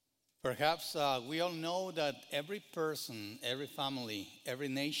Perhaps we all know that every person, every family, every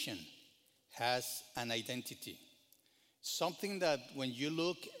nation has an identity. Something that when you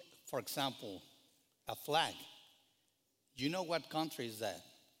look, for example, a flag, you know what country is that?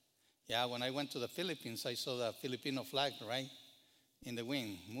 Yeah, when I went to the Philippines, I saw the Filipino flag, right? In the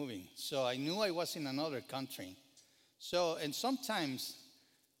wind, moving. So I knew I was in another country. So, and sometimes,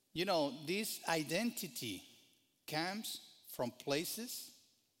 this identity comes from places,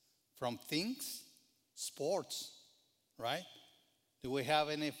 from things, sports, right? Do we have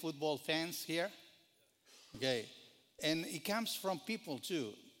any football fans here? Okay. And it comes from people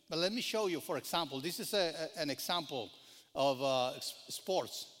too. But let me show you, for example, this is an example of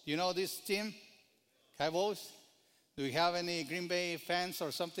sports. You know this team, Cowboys? Do we have any Green Bay fans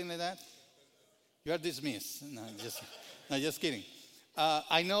or something like that? You are dismissed. No, just kidding.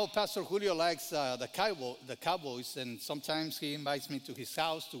 I know Pastor Julio likes the Cowboys, and sometimes he invites me to his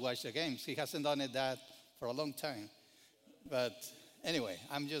house to watch the games. He hasn't done that for a long time. But anyway,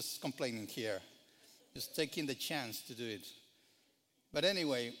 I'm just complaining here, just taking the chance to do it. But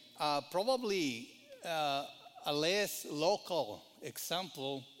anyway, probably a less local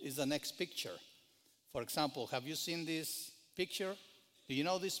example is the next picture. For example, have you seen this picture? Do you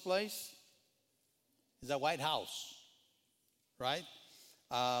know this place? It's the White House, right?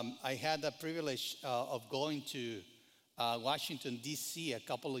 I had the privilege of going to Washington, D.C. a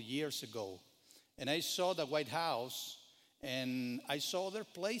couple of years ago. And I saw the White House, and I saw other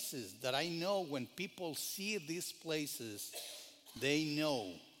places that I know when people see these places, they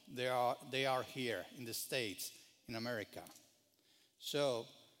know they are here in the States, in America. So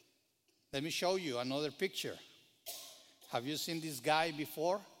let me show you another picture. Have you seen this guy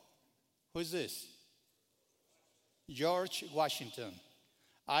before? Who is this? George Washington.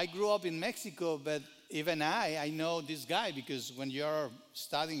 I grew up in Mexico, but even I know this guy because when you're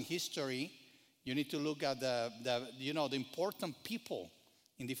studying history, you need to look at the important people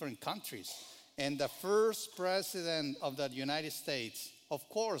in different countries. And the first president of the United States, of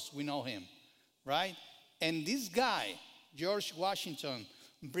course, we know him, right? And this guy, George Washington,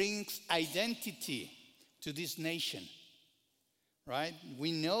 brings identity to this nation, right?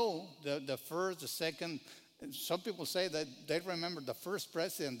 We know the first, the second. Some people say that they remember the first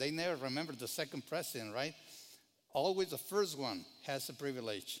president. They never remember the second president, right? Always the first one has a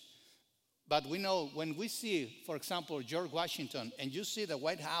privilege. But we know when we see, for example, George Washington, and you see the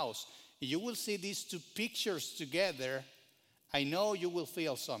White House, you will see these two pictures together. I know you will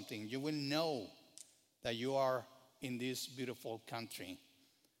feel something. You will know that you are in this beautiful country,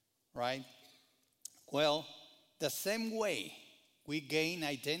 right? Well, the same way we gain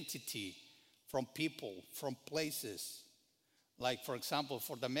identity from people, from places. Like, for example,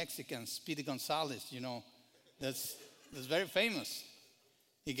 for the Mexicans, Speedy Gonzalez, that's very famous.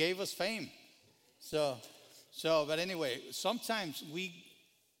 He gave us fame. But anyway, sometimes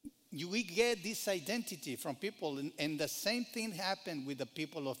we get this identity from people, and the same thing happened with the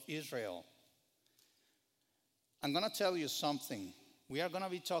people of Israel. I'm going to tell you something. We are going to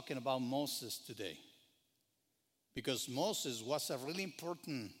be talking about Moses today, because Moses was a really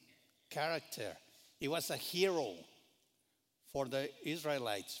important character. He was a hero for the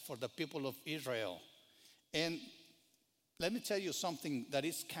Israelites, for the people of Israel. And let me tell you something that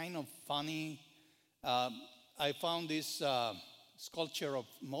is kind of funny. I found this sculpture of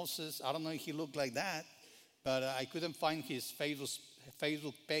Moses. I don't know if he looked like that, but I couldn't find his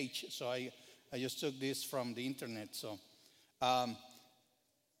Facebook page, so I just took this from the internet. So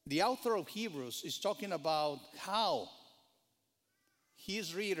the author of Hebrews is talking about how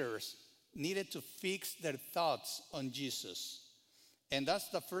his readers needed to fix their thoughts on Jesus. And that's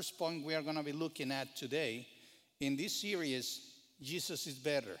the first point we are going to be looking at today. In this series, Jesus is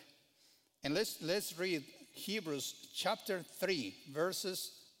better. And let's read Hebrews chapter 3,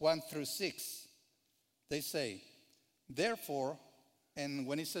 verses 1 through 6. They say, therefore, and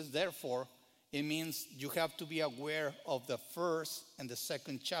when it says therefore, it means you have to be aware of the first and the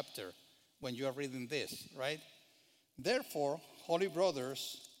second chapter when you are reading this, right? Therefore, holy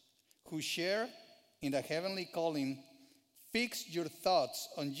brothers who share in the heavenly calling, fix your thoughts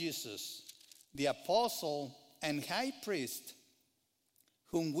on Jesus, the apostle and high priest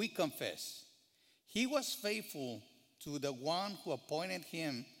whom we confess. He was faithful to the one who appointed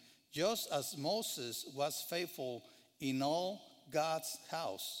him, just as Moses was faithful in all God's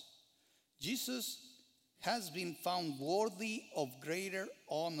house. Jesus has been found worthy of greater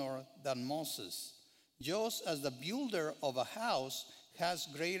honor than Moses, just as the builder of a house has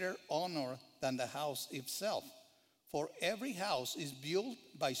greater honor than the house itself. For every house is built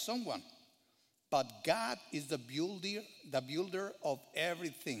by someone, but God is the builder of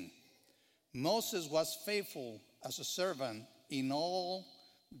everything. Moses was faithful as a servant in all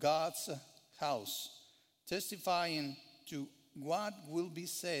God's house, testifying to what will be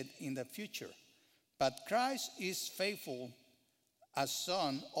said in the future. But Christ is faithful as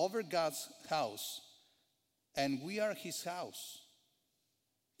son over God's house, and we are his house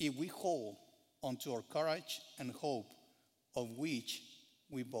if we hold onto our courage and hope of which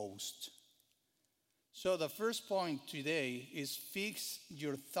we boast. So the first point today is fix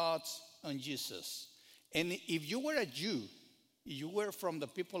your thoughts on Jesus. And if you were a Jew, if you were from the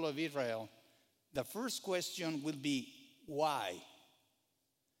people of Israel, the first question will be, why?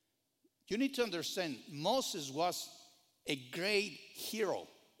 You need to understand, Moses was a great hero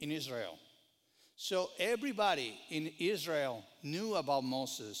in Israel. So everybody in Israel knew about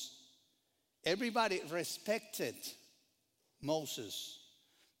Moses. Everybody respected Moses.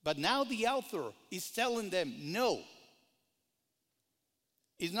 But now the author is telling them, no.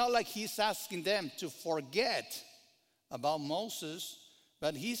 It's not like he's asking them to forget about Moses,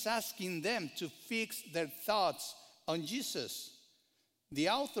 but he's asking them to fix their thoughts on Jesus. The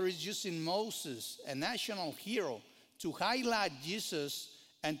author is using Moses, a national hero, to highlight Jesus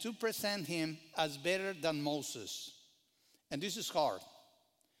and to present him as better than Moses. And this is hard.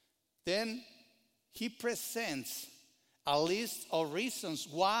 Then he presents a list of reasons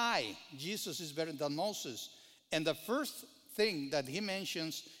why Jesus is better than Moses. And the first thing that he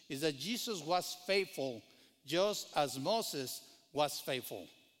mentions is that Jesus was faithful just as Moses was faithful.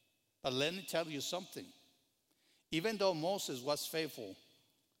 But let me tell you something. Even though Moses was faithful,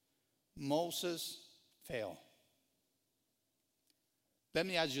 Moses failed. Let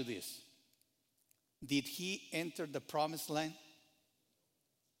me ask you this. Did he enter the promised land?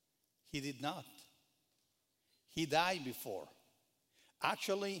 He did not. He died before.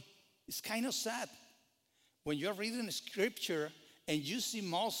 Actually, it's kind of sad. When you're reading scripture and you see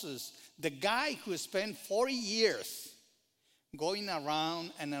Moses, the guy who spent 40 years going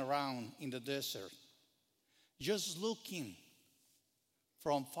around and around in the desert, just looking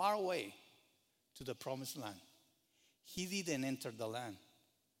from far away to the promised land. He didn't enter the land.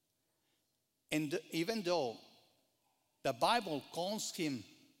 And even though the Bible calls him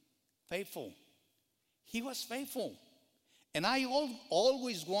faithful, he was faithful. And I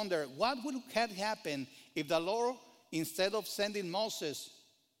always wonder what would have happened if the Lord, instead of sending Moses,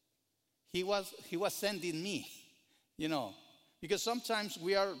 he was sending me, because sometimes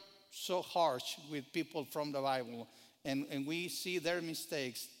we are so harsh with people from the Bible, and we see their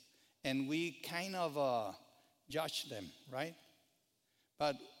mistakes, and we kind of judge them, right?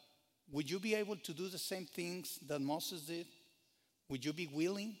 But would you be able to do the same things that Moses did? Would you be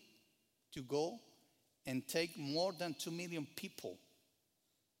willing to go and take more than 2 million people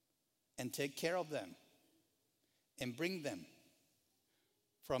and take care of them and bring them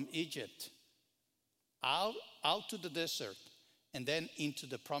from Egypt out to the desert and then into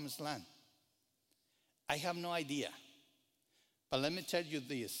the promised land? I have no idea. But let me tell you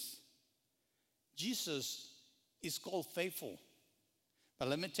this. Jesus is called faithful. But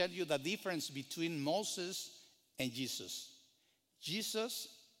let me tell you the difference between Moses and Jesus. Jesus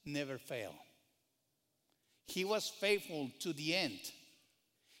never failed. He was faithful to the end.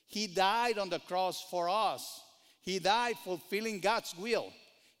 He died on the cross for us. He died fulfilling God's will.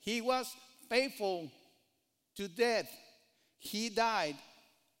 He was faithful to death. He died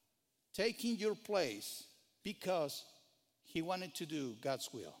taking your place because he wanted to do God's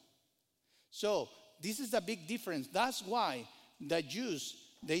will. So this is a big difference. That's why the Jews,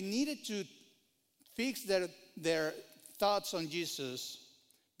 they needed to fix their thoughts on Jesus,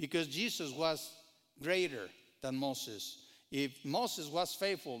 because Jesus was greater than Moses. If Moses was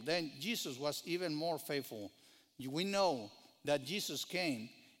faithful, then Jesus was even more faithful. We know that Jesus came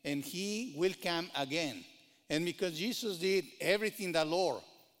and he will come again. And because Jesus did everything the Lord,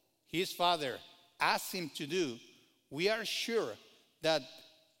 his Father, asked him to do, we are sure that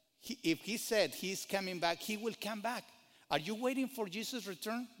if he said he's coming back, he will come back. Are you waiting for Jesus'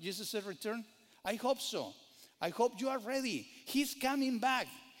 return? Jesus' return? I hope so. I hope you are ready. He's coming back.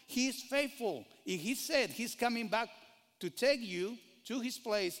 He is faithful. If he said he's coming back to take you to his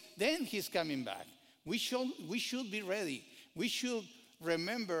place, then he's coming back. We should be ready. We should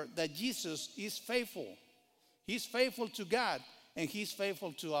remember that Jesus is faithful. He's faithful to God, and he's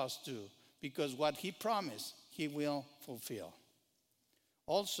faithful to us too, because what he promised, he will fulfill.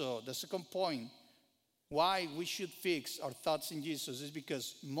 Also, the second point, why we should fix our thoughts in Jesus, is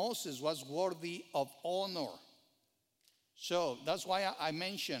because Moses was worthy of honor. So that's why I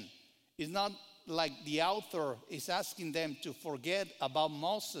mentioned, it's not like the author is asking them to forget about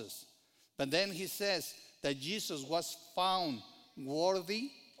Moses. But then he says that Jesus was found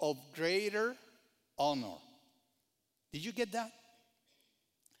worthy of greater honor. Did you get that?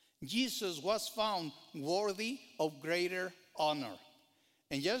 Jesus was found worthy of greater honor.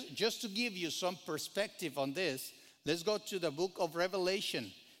 And just to give you some perspective on this, let's go to the book of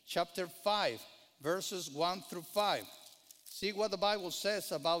Revelation, chapter 5, verses 1 through 5. See what the Bible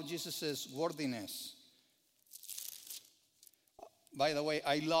says about Jesus' worthiness. By the way,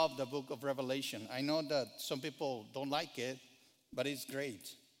 I love the book of Revelation. I know that some people don't like it, but it's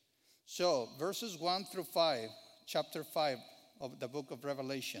great. So, verses 1 through 5, chapter 5 of the book of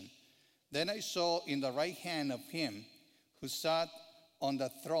Revelation. Then I saw in the right hand of him who sat on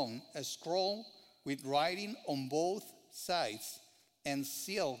the throne a scroll with writing on both sides and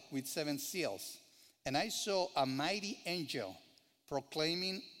sealed with 7 seals. And I saw a mighty angel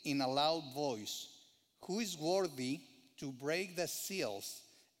proclaiming in a loud voice, "Who is worthy to break the seals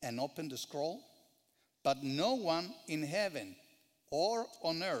and open the scroll?" But no one in heaven or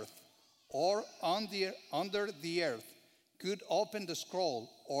on earth or under the earth could open the scroll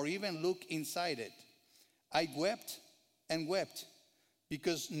or even look inside it. I wept and wept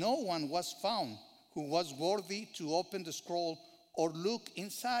because no one was found who was worthy to open the scroll or look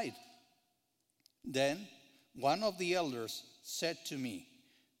inside. Then one of the elders said to me,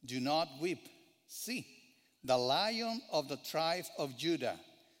 "Do not weep. See, the Lion of the tribe of Judah,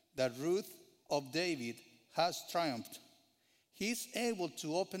 the Root of David, has triumphed. He is able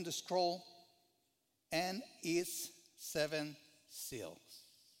to open the scroll and its 7 seals."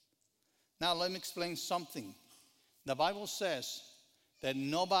 Now let me explain something. The Bible says that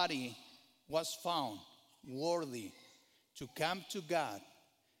nobody was found worthy to come to God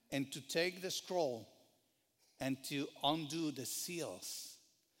and to take the scroll and to undo the seals.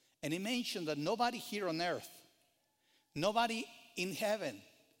 And he mentioned that nobody here on earth, nobody in heaven,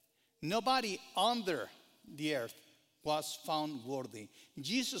 nobody under the earth was found worthy.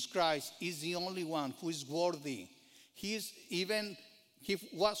 Jesus Christ is the only one who is worthy. He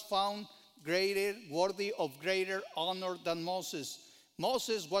was found worthy of greater honor than Moses.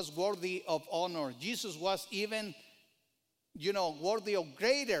 Moses was worthy of honor. Jesus was even, worthy of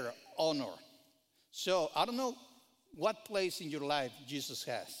greater honor. So I don't know what place in your life Jesus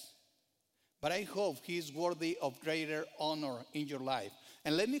has, but I hope he is worthy of greater honor in your life.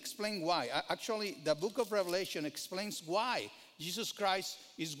 And let me explain why. Actually, the book of Revelation explains why Jesus Christ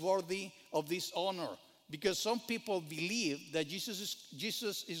is worthy of this honor. Because some people believe that Jesus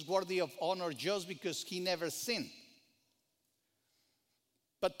is worthy of honor just because he never sinned.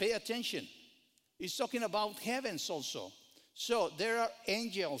 But pay attention. He's talking about heavens also. So there are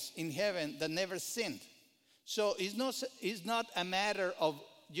angels in heaven that never sinned. So it's not a matter of,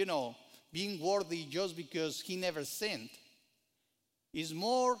 being worthy just because he never sinned. It's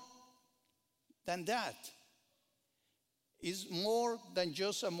more than that. It's more than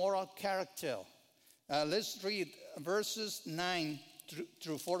just a moral character. Let's read verses 9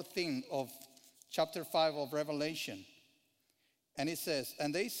 through 14 of chapter 5 of Revelation. And it says,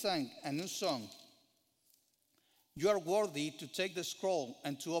 "And they sang a new song. You are worthy to take the scroll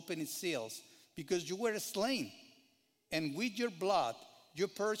and to open its seals, because you were slain, and with your blood you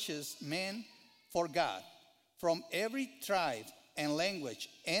purchased men for God from every tribe and language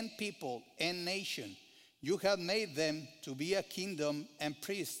and people and nation. You have made them to be a kingdom and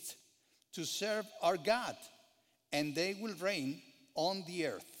priests to serve our God, and they will reign on the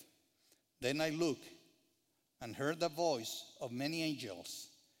earth." Then I looked and heard the voice of many angels,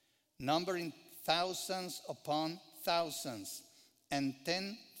 numbering thousands upon thousands, and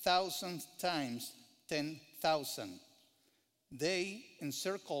 10,000 times 10,000. They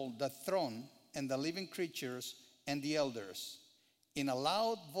encircled the throne and the living creatures and the elders. In a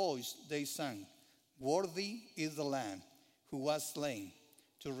loud voice they sang, "Worthy is the Lamb who was slain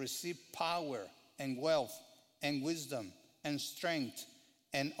to receive power and wealth and wisdom and strength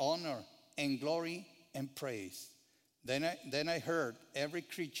and honor and glory and praise." Then I heard every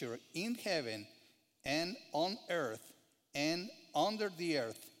creature in heaven and on earth and under the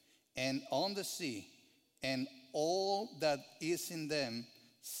earth and on the sea and all that is in them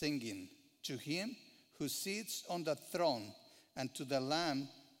singing, "To him who sits on the throne and to the Lamb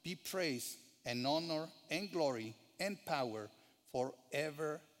be praise and honor and glory and power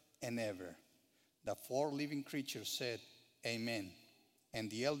forever and ever." The 4 living creatures said, "Amen."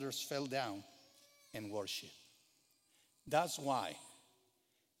 And the elders fell down and worshiped. That's why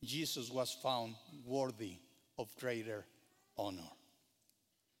Jesus was found worthy of greater honor.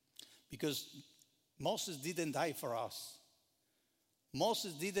 Because Moses didn't die for us.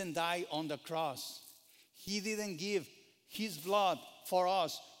 Moses didn't die on the cross. He didn't give his blood for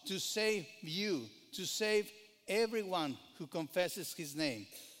us to save you, to save everyone who confesses his name.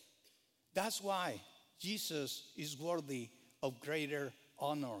 That's why Jesus is worthy of greater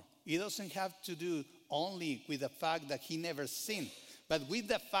honor. It doesn't have to do only with the fact that he never sinned, but with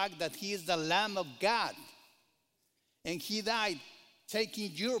the fact that he is the Lamb of God. And he died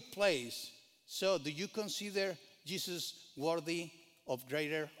taking your place. So do you consider Jesus worthy of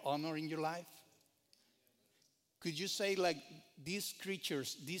greater honor in your life? Could you say like these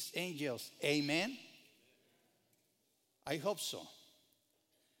creatures, these angels, amen? I hope so.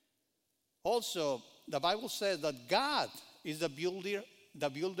 Also, the Bible says that God is the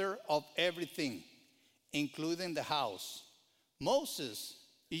builder of everything, including the house. Moses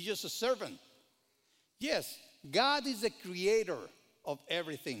is just a servant. Yes, God is the creator of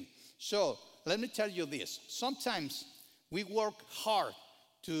everything. So let me tell you this. Sometimes we work hard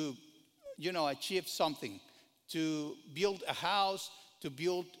to, achieve something, to build a house, to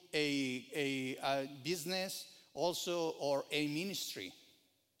build a business also, or a ministry.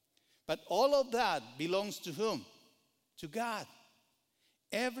 But all of that belongs to whom? To God.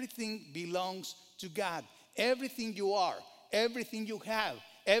 Everything belongs to God. Everything you are, everything you have,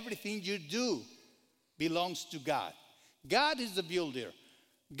 everything you do belongs to God. God is the builder.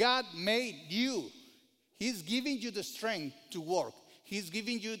 God made you. He's giving you the strength to work. He's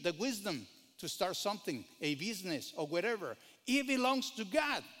giving you the wisdom to start something, a business or whatever. It belongs to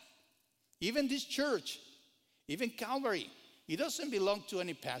God. Even this church, even Calvary, it doesn't belong to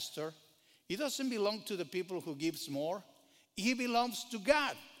any pastor. It doesn't belong to the people who gives more. It belongs to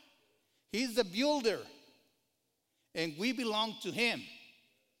God. He's the builder. And we belong to him.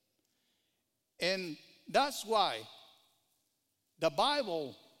 And that's why the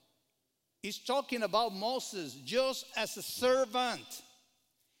Bible is talking about Moses just as a servant.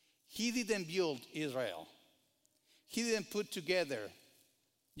 He didn't build Israel. He didn't put together,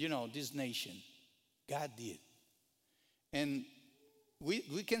 this nation. God did. And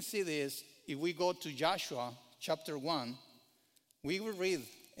we can see this if we go to Joshua chapter 1. We will read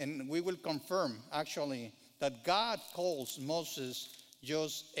and we will confirm actually that God calls Moses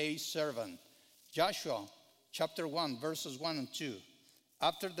just a servant. Joshua chapter 1 verses 1 and 2.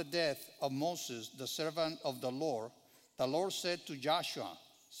 After the death of Moses, the servant of the Lord said to Joshua,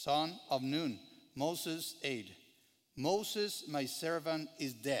 son of Nun, Moses' aide, Moses, my servant,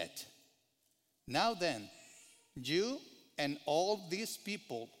 is dead. Now then, you and all these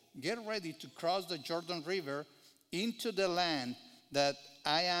people get ready to cross the Jordan River into the land that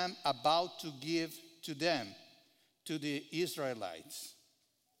I am about to give to them, to the Israelites.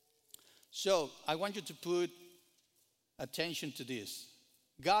 So I want you to put attention to this.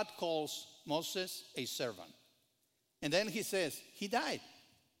 God calls Moses a servant. And then he says, he died.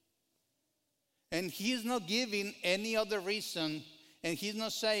 And he is not giving any other reason, and he's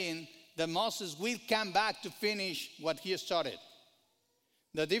not saying that Moses will come back to finish what he started.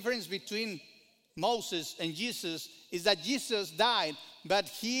 The difference between Moses and Jesus is that Jesus died, but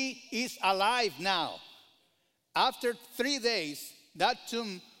he is alive now. After 3 days, that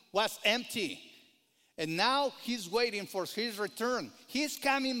tomb was empty. And now he's waiting for his return. He's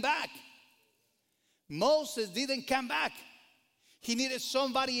coming back. Moses didn't come back. He needed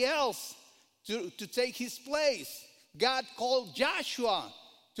somebody else to take his place. God called Joshua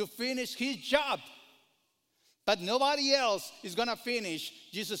to finish his job. But nobody else is going to finish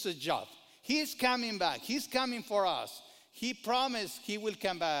Jesus' job. He's coming back. He's coming for us. He promised he will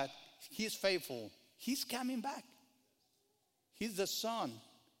come back. He's faithful. He's coming back. He's the Son,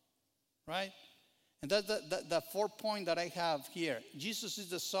 right? And that's the fourth point that I have here. Jesus is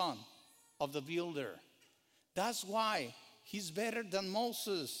the Son of the builder. That's why he's better than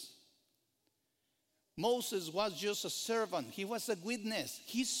Moses. Moses was just a servant. He was a witness.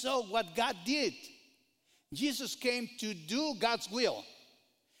 He saw what God did. Jesus came to do God's will.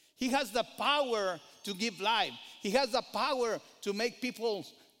 He has the power to give life. He has the power to make people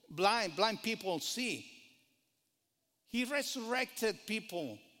blind people see. He resurrected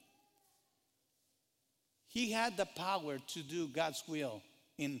people. He had the power to do God's will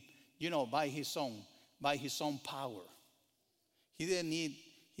by his own power. He didn't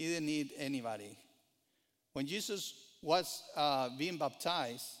need anybody. When Jesus was being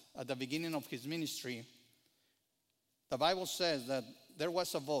baptized at the beginning of his ministry, the Bible says that there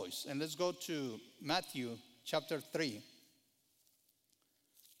was a voice. And let's go to Matthew chapter 3.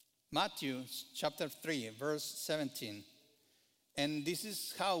 Matthew chapter 3, verse 17. And this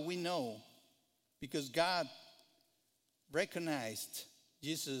is how we know, because God recognized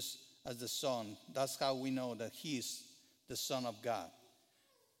Jesus as the Son. That's how we know that he is the Son of God.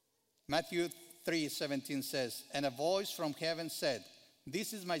 Matthew 3:17 says, and a voice from heaven said,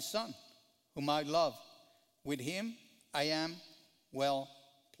 this is my Son, whom I love. With him I am well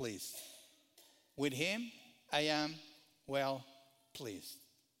pleased. With him, I am well pleased.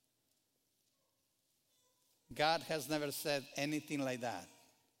 God has never said anything like that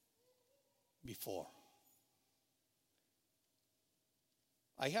before.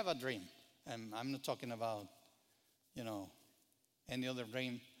 I have a dream, and I'm not talking about, any other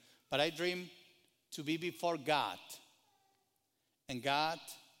dream, but I dream to be before God, and God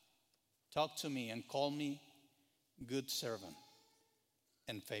talked to me and called me good servant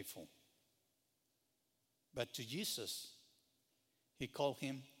and faithful. But to Jesus, he called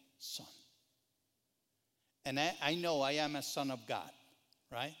him son. And I know I am a son of God,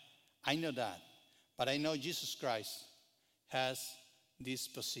 right? I know that. But I know Jesus Christ has this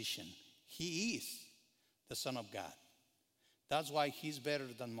position. He is the Son of God. That's why he's better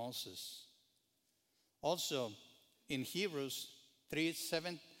than Moses. Also, in Hebrews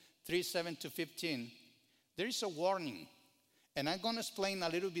 3:7 to 15, there is a warning. And I'm going to explain a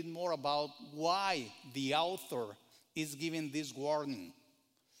little bit more about why the author is giving this warning.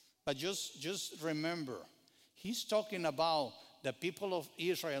 But just remember, he's talking about the people of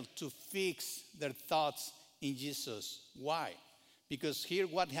Israel to fix their thoughts in Jesus. Why? Because here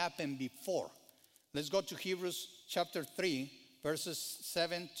what happened before. Let's go to Hebrews chapter 3, verses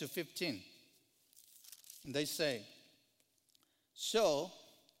 7 to 15. They say, so,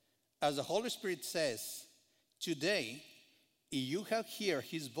 as the Holy Spirit says, today, if you have heard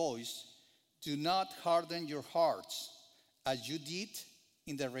his voice, do not harden your hearts as you did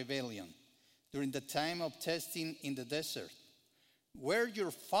in the rebellion during the time of testing in the desert, where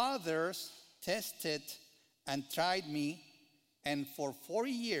your fathers tested and tried me, and for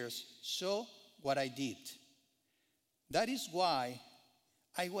 40 years saw what I did. That is why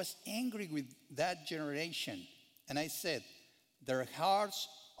I was angry with that generation, and I said, their hearts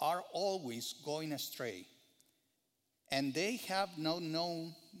are always going astray, and they have not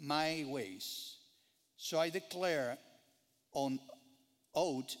known my ways. So I declare on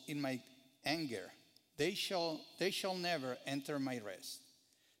oath in my anger, they shall never enter my rest.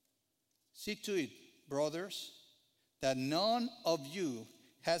 See to it, brothers, that none of you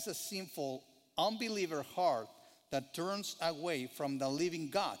has a sinful, unbeliever heart that turns away from the living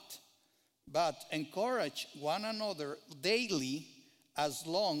God, but encourage one another daily as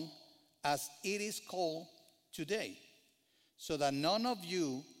long as it is called today, so that none of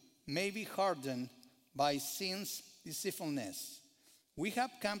you may be hardened by sin's deceitfulness. We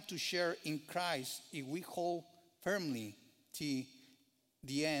have come to share in Christ if we hold firmly to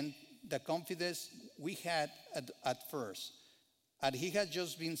the end the confidence we had at first. And he had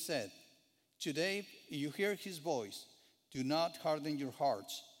just been said, today, if you hear his voice, do not harden your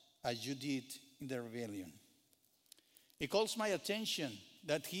hearts as you did in the rebellion. It calls my attention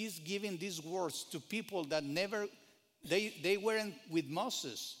that he's giving these words to people that they weren't with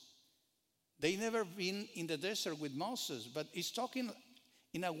Moses. They never been in the desert with Moses, but he's talking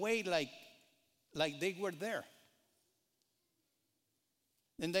in a way like they were there.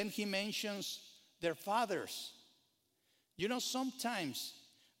 And then he mentions their fathers. Sometimes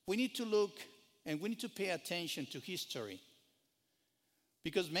we need to look and we need to pay attention to history,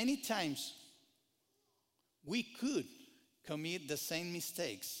 because many times we could commit the same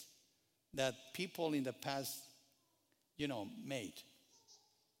mistakes that people in the past, made.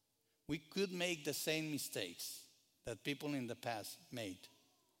 We could make the same mistakes that people in the past made.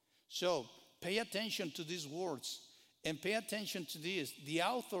 So pay attention to these words and pay attention to this. The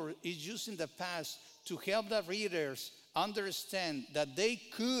author is using the past to help the readers understand that they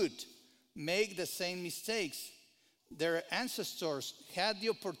could make the same mistakes. Their ancestors had the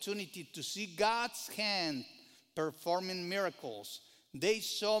opportunity to see God's hand performing miracles. They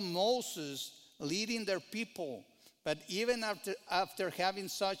saw Moses leading their people, but even after having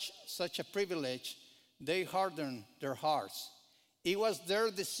such a privilege, they hardened their hearts. It was their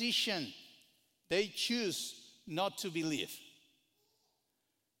decision. They choose not to believe.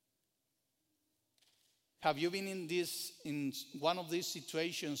 Have you been in one of these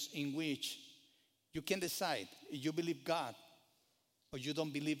situations in which you can decide if you believe God or you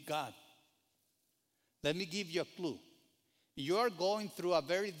don't believe God? Let me give you a clue. You are going through a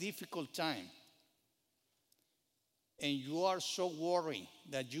very difficult time, and you are so worried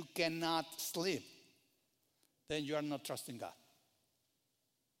that you cannot sleep, then you are not trusting God.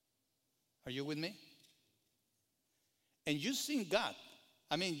 Are you with me? And you've seen God.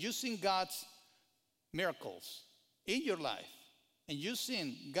 You've seen God's miracles in your life, and you've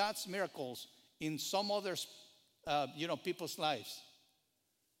seen God's miracles in some other people's lives.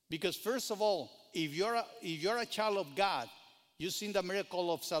 Because first of all, if you're a child of God, you've seen the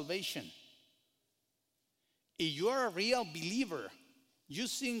miracle of salvation. If you're a real believer, You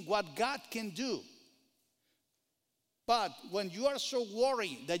seen what God can do. But when you are so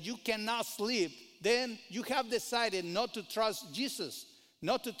worried that you cannot sleep, then you have decided not to trust Jesus,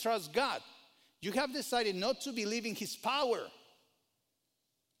 not to trust God. You have decided not to believe in his power.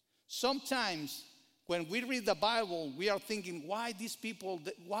 Sometimes when we read the Bible, we are thinking, why these people,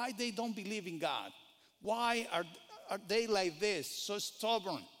 why they don't believe in God? Why are they like this, so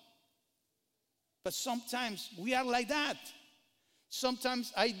stubborn? But sometimes we are like that.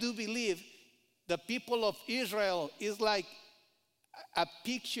 Sometimes I do believe the people of Israel is like a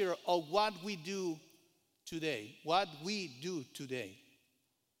picture of what we do today. What we do today.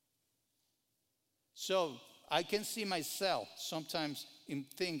 So I can see myself sometimes in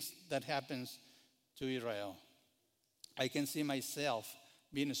things that happens to Israel. I can see myself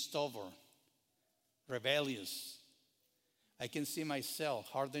being stubborn, rebellious. I can see myself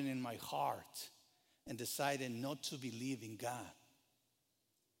hardening my heart and deciding not to believe in God.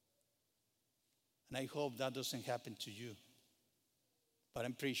 And I hope that doesn't happen to you. But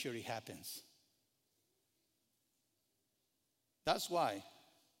I'm pretty sure it happens. That's why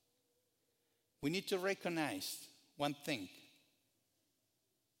we need to recognize one thing.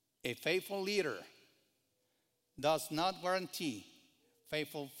 A faithful leader does not guarantee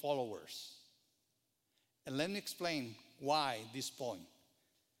faithful followers. And let me explain why this point.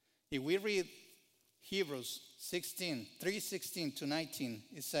 If we read Hebrews 16, 3:16 to 19,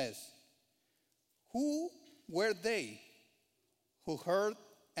 it says, who were they who heard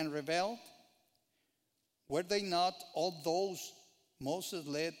and rebelled? Were they not all those Moses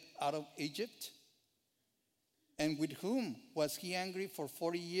led out of Egypt? And with whom was he angry for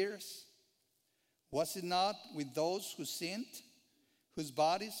 40 years? Was it not with those who sinned, whose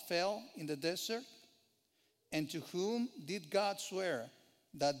bodies fell in the desert? And to whom did God swear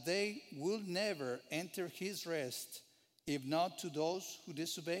that they would never enter his rest, if not to those who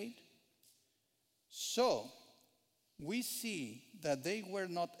disobeyed? So we see that they were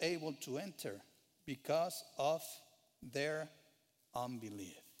not able to enter because of their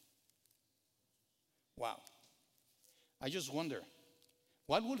unbelief. Wow. I just wonder,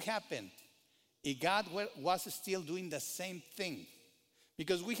 what would happen if God was still doing the same thing?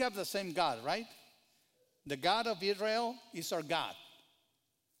 Because we have the same God, right? The God of Israel is our God.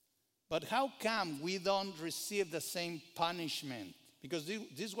 But how come we don't receive the same punishment? Because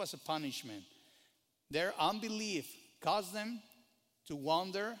this was a punishment. Their unbelief caused them to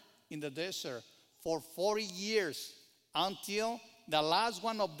wander in the desert for 40 years until the last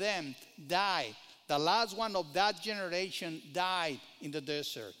one of them died. The last one of that generation died in the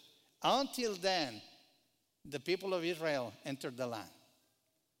desert. Until then, the people of Israel entered the land.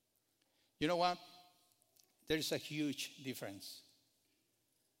 You know what? There is a huge difference.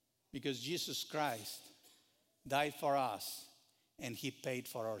 Because Jesus Christ died for us and he paid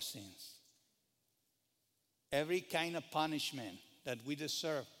for our sins. Every kind of punishment that we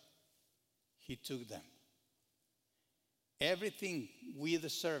deserve, he took them. Everything we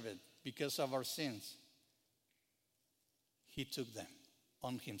deserved because of our sins, he took them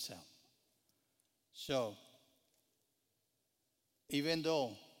on himself. So, even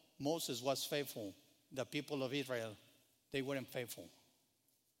though Moses was faithful, the people of Israel, they weren't faithful.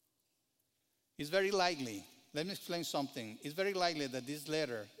 It's very likely, let me explain something. It's very likely that this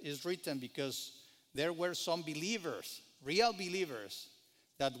letter is written because there were some believers, real believers,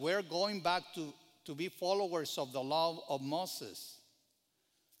 that were going back to be followers of the law of Moses.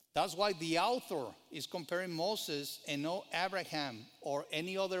 That's why the author is comparing Moses and not Abraham or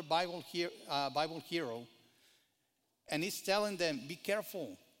any other Bible hero. And he's telling them, be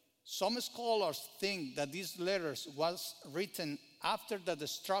careful. Some scholars think that these letters was written after the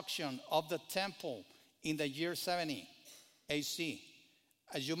destruction of the temple in the year 70 AC.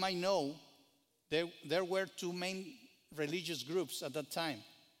 As you might know, there were two main religious groups at that time.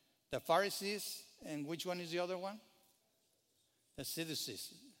 The Pharisees, and which one is the other one? The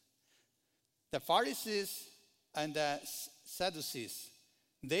Sadducees. The Pharisees and the Sadducees,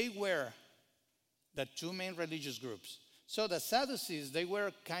 they were the two main religious groups. So the Sadducees, they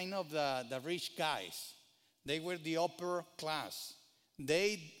were kind of the rich guys. They were the upper class.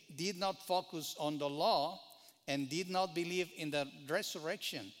 They did not focus on the law and did not believe in the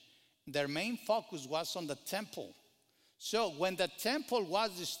resurrection. Their main focus was on the temple. So when the temple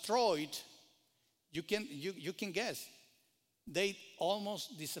was destroyed, you can guess, they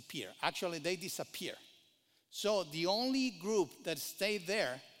almost disappear. Actually, they disappear. So the only group that stayed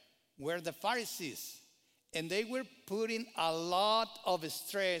there were the Pharisees. And they were putting a lot of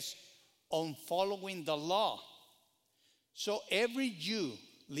stress on following the law. So every Jew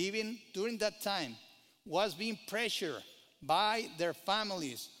living during that time was being pressured by their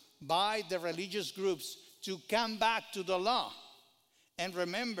families, by the religious groups to come back to the law. And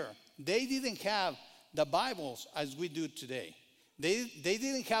remember, they didn't have the Bibles as we do today. They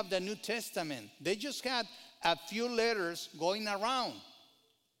didn't have the New Testament. They just had a few letters going around.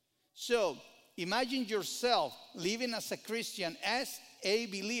 So imagine yourself living as a Christian, as a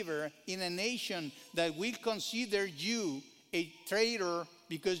believer in a nation that will consider you a traitor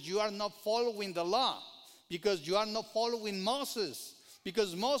because you are not following the law, because you are not following Moses,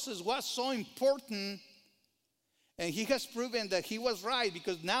 because Moses was so important, and he has proven that he was right,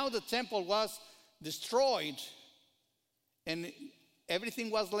 because now the temple was destroyed and everything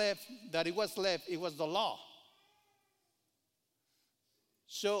was left, it was the law.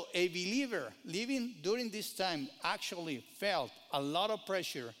 So a believer living during this time actually felt a lot of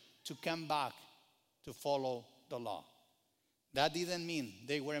pressure to come back to follow the law. That didn't mean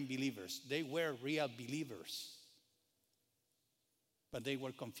they weren't believers. They were real believers. But they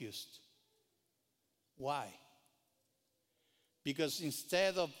were confused. Why? Because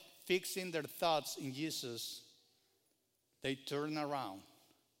instead of fixing their thoughts in Jesus, they turned around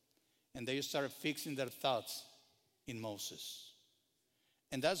and they started fixing their thoughts in Moses.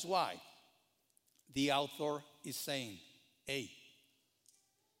 And that's why the author is saying, hey,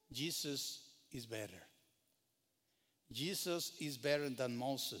 Jesus is better. Jesus is better than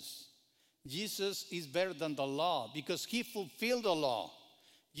Moses. Jesus is better than the law because he fulfilled the law.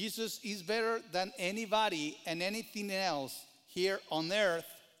 Jesus is better than anybody and anything else here on earth,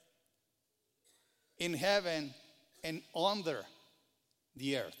 in heaven, and under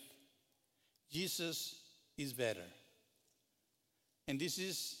the earth. Jesus is better. And this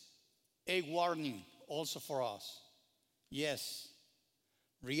is a warning also for us. Yes,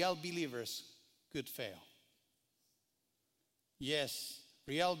 real believers could fail. Yes,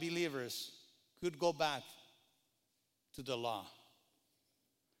 real believers could go back to the law,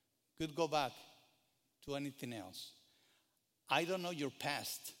 could go back to anything else. I don't know your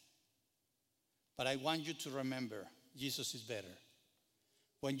past, but I want you to remember Jesus is better.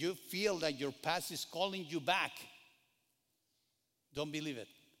 When you feel that your past is calling you back, don't believe it.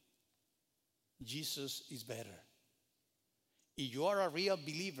 Jesus is better. If you are a real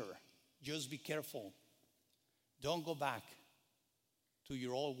believer, just be careful. Don't go back to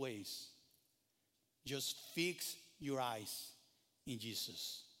your old ways. Just fix your eyes in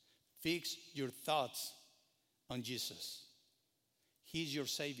Jesus. Fix your thoughts on Jesus. He's your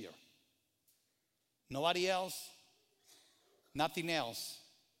Savior. Nobody else, nothing else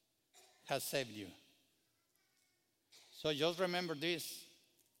has saved you. So just remember this.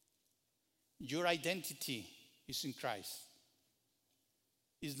 Your identity is in Christ.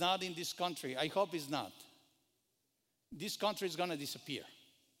 It's not in this country. I hope it's not. This country is going to disappear.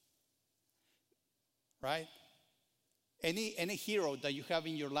 Right? Any hero that you have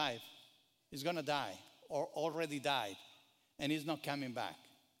in your life is going to die or already died and is not coming back.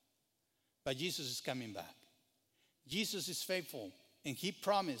 But Jesus is coming back. Jesus is faithful and he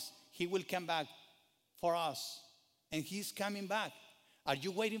promised he will come back for us. And he's coming back. Are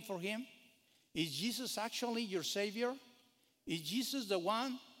you waiting for him? Is Jesus actually your Savior? Is Jesus the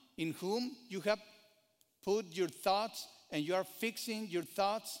one in whom you have put your thoughts and you are fixing your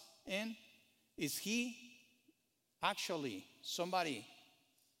thoughts in? Is he actually somebody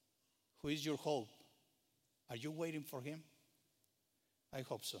who is your hope? Are you waiting for him? I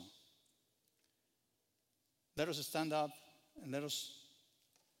hope so. Let us stand up and let us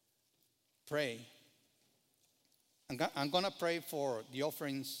pray. I'm going to pray for the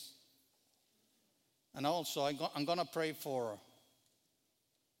offerings. And also, I'm going to pray for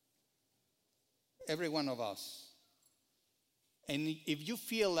every one of us. And if you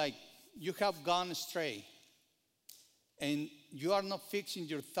feel like you have gone astray and you are not fixing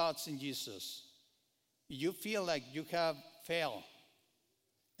your thoughts in Jesus, you feel like you have failed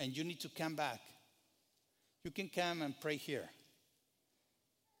and you need to come back, you can come and pray here.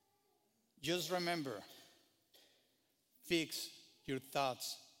 Just remember, fix your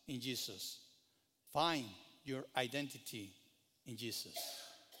thoughts in Jesus. Find your identity in Jesus.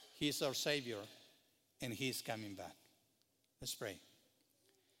 He is our Savior, and he is coming back. Let's pray.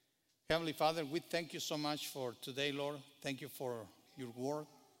 Heavenly Father, we thank you so much for today, Lord. Thank you for your word.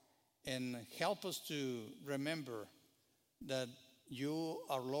 And help us to remember that you,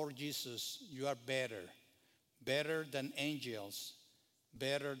 our Lord Jesus, you are better. Better than angels.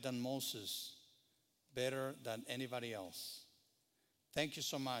 Better than Moses. Better than anybody else. Thank you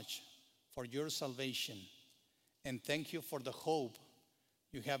so much for your salvation. And thank you for the hope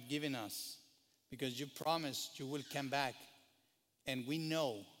you have given us, because you promised you will come back. And we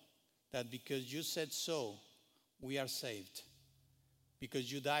know that because you said so, we are saved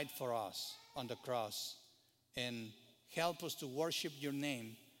because you died for us on the cross. And help us to worship your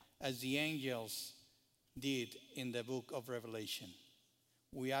name as the angels did in the book of Revelation.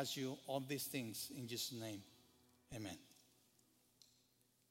 We ask you all these things in Jesus' name. Amen.